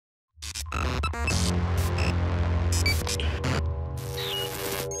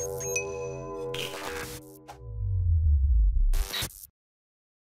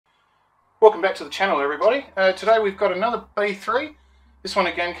Welcome back to the channel, everybody. Today we've got another B3. This one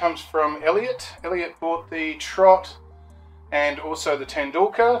again comes from Elliot. Elliot bought the Trot and also the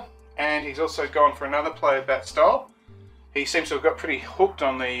Tendulkar, and he's also gone for another player bat style. He seems to have got pretty hooked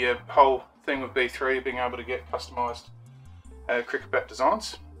on the whole thing with B3, being able to get customised cricket bat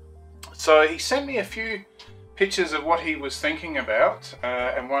designs. So he sent me a few pictures of what he was thinking about,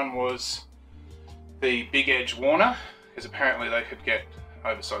 and one was the big edge Warner, because apparently they could get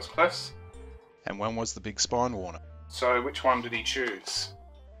oversized clefs. And one was the big spine Warner. So which one did he choose?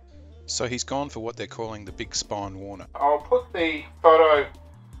 So he's gone for what they're calling the big spine Warner. I'll put the photo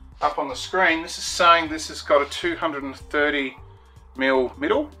up on the screen. This is saying this has got a 230mm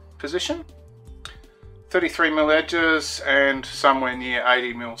middle position, 33mm edges, and somewhere near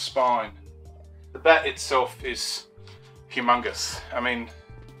 80mm spine. The bat itself is humongous. I mean,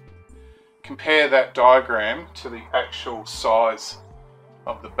 compare that diagram to the actual size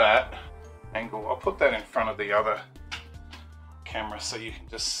of the bat angle. I'll put that in front of the other camera so you can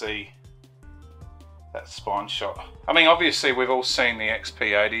just see that spine shot. I mean, obviously we've all seen the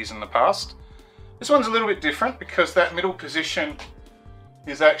XP80s in the past. This one's a little bit different because that middle position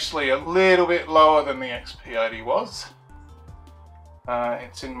is actually a little bit lower than the XP80 was.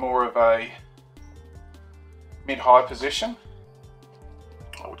 It's in more of a mid-high position,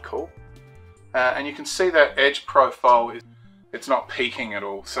 I would call. And you can see that edge profile, it's not peaking at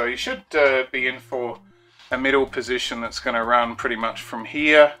all. So you should be in for a middle position that's going to run pretty much from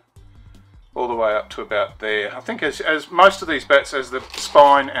here all the way up to about there. I think as most of these bats, as the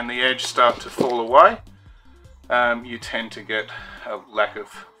spine and the edge start to fall away, you tend to get a lack of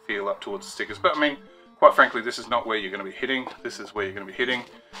feel up towards the stickers. But I mean, quite frankly, this is not where you're going to be hitting. This is where you're going to be hitting,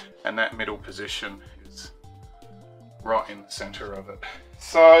 and that middle position is right in the center of it.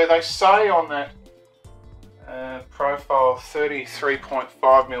 So they say on that profile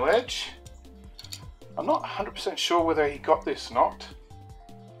 33.5mm edge. I'm not 100% sure whether he got this or not.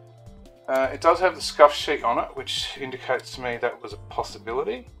 It does have the scuff sheet on it, which indicates to me that was a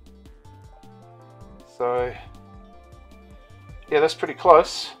possibility. So yeah, that's pretty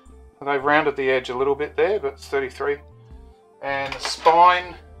close. They've rounded the edge a little bit there, but it's 33. And the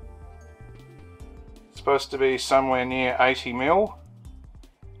spine is supposed to be somewhere near 80mm.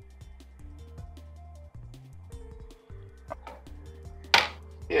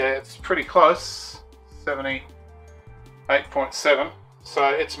 Yeah, it's pretty close, 78.7. So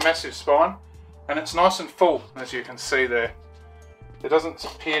it's a massive spine, and it's nice and full, as you can see there. There doesn't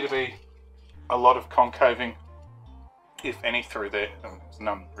appear to be a lot of concaving, if any, through there. There's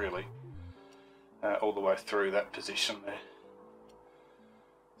none really, all the way through that position there.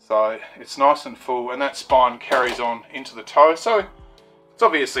 So it's nice and full, and that spine carries on into the toe. So it's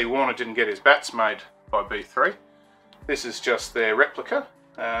obviously Warner didn't get his bats made by B3. This is just their replica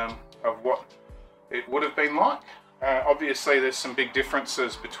of what it would have been like. Obviously there's some big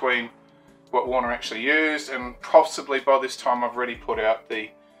differences between what Warner actually used, and possibly by this time I've already put out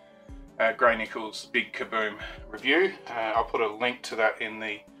the Gray Nichols Big Kaboom review. I'll put a link to that in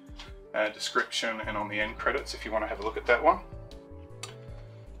the description and on the end credits if you want to have a look at that one.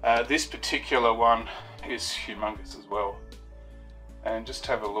 This particular one is humongous as well, and just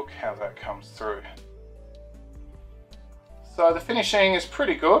have a look how that comes through. So the finishing is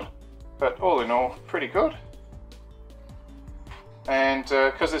pretty good, but all in all, pretty good. And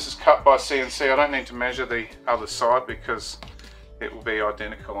because this is cut by CNC, I don't need to measure the other side because it will be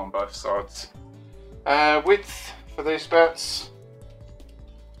identical on both sides. Width for these bats,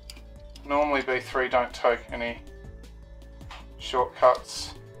 normally B3 don't take any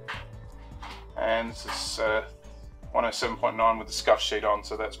shortcuts. And this is 107.9 with the scuff sheet on,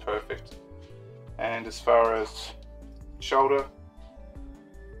 so that's perfect. And as far as shoulder,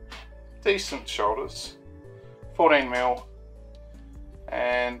 decent shoulders, 14mm,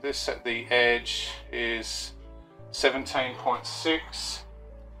 and this at the edge is 17.6,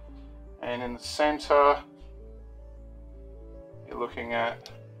 and in the center you're looking at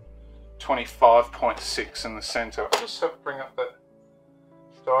 25.6 in the center. I'll just have to bring up that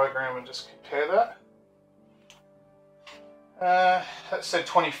diagram and just compare that. That said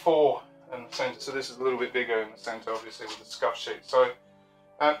 24 in the center, so this is a little bit bigger in the center, obviously, with the scuff sheet. So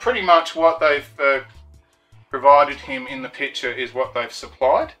pretty much what they've provided him in the picture is what they've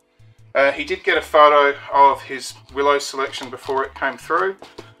supplied. He did get a photo of his willow selection before it came through.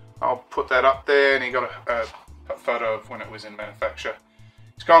 I'll put that up there, and he got a photo of when it was in manufacture.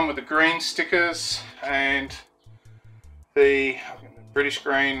 He's gone with the green stickers and the British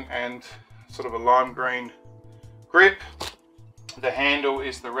green and sort of a lime green grip. The handle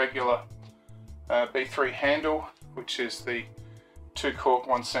is the regular B3 handle, which is the 2 cork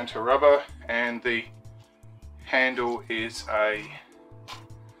 1 center rubber, and the handle is I'd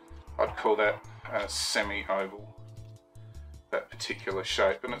call that a semi-oval, that particular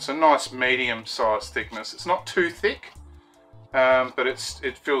shape, and it's a nice medium-sized thickness. It's not too thick, but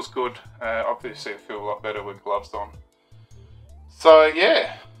it feels good. Obviously, it feels a lot better with gloves on. So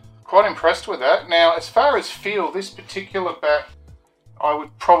yeah, quite impressed with that. Now, as far as feel, this particular bat, I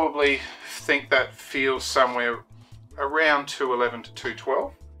would probably think that feels somewhere around 211 to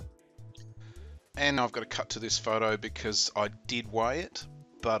 212. And I've got to cut to this photo because I did weigh it,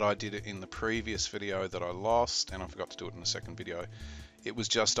 but I did it in the previous video that I lost, and I forgot to do it in the second video. It was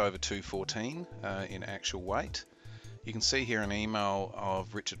just over 214 in actual weight. You can see here an email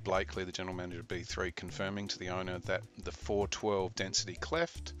of Richard Blakely, the general manager of B3, confirming to the owner that the 412 density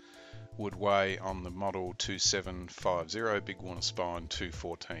cleft would weigh on the model 2750 Big Warner Spine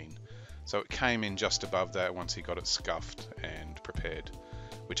 214. So it came in just above that once he got it scuffed and prepared,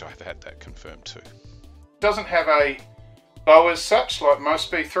 which I've had that confirmed too. Doesn't have a bow as such like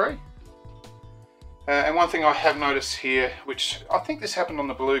most B3. And one thing I have noticed here, which I think this happened on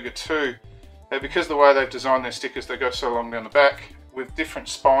the Beluga too, because of the way they've designed their stickers, they go so long down the back, with different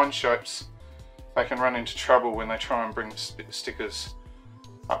spine shapes, they can run into trouble when they try and bring the stickers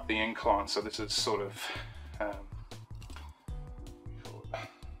up the incline. So this is sort of,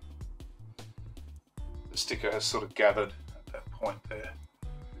 the sticker has sort of gathered at that point there.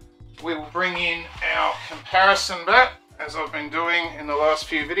 We will bring in our comparison bat, as I've been doing in the last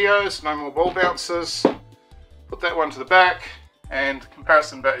few videos. No more ball bouncers. Put that one to the back, and the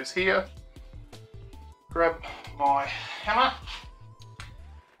comparison bat is here. Grab my hammer,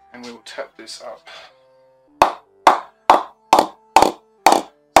 and we will tap this up. So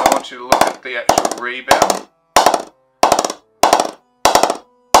I want you to look at the actual rebound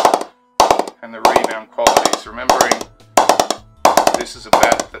and the rebound qualities, remembering this is a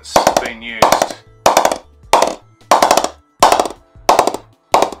bat that's been used.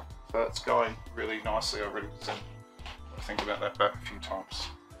 So that's going really nicely already. So I think about that bat a few times.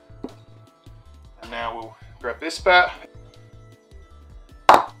 And now we'll grab this bat.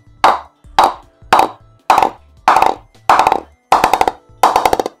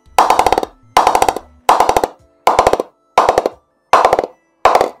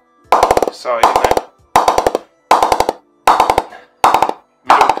 So in that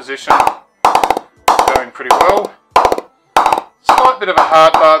middle position, going pretty well. Slight bit of a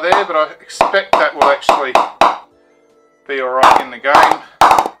hard bar there, but I expect that will actually be alright in the game.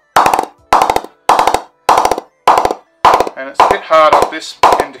 And it's a bit hard up this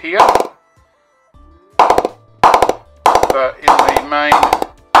end here, but in the main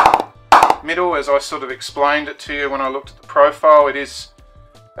middle, as I sort of explained it to you when I looked at the profile, it is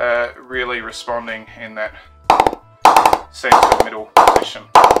really responding in that centre middle position.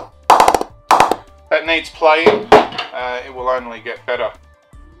 That needs playing, it will only get better.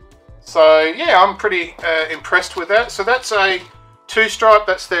 So yeah, I'm pretty impressed with that. So that's a 2-stripe,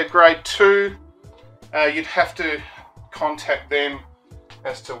 that's their grade 2. You'd have to contact them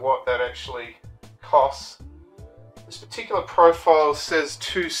as to what that actually costs. This particular profile says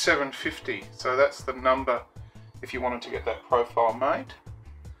 2750, so that's the number if you wanted to get that profile made.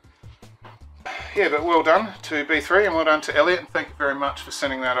 Yeah, but well done to B3 and well done to Elliot, and thank you very much for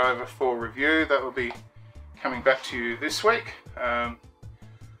sending that over for review. That will be coming back to you this week. I'll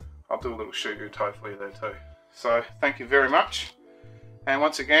do a little shoe good hopefully there too. So thank you very much, and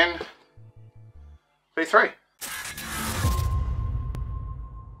once again, B3.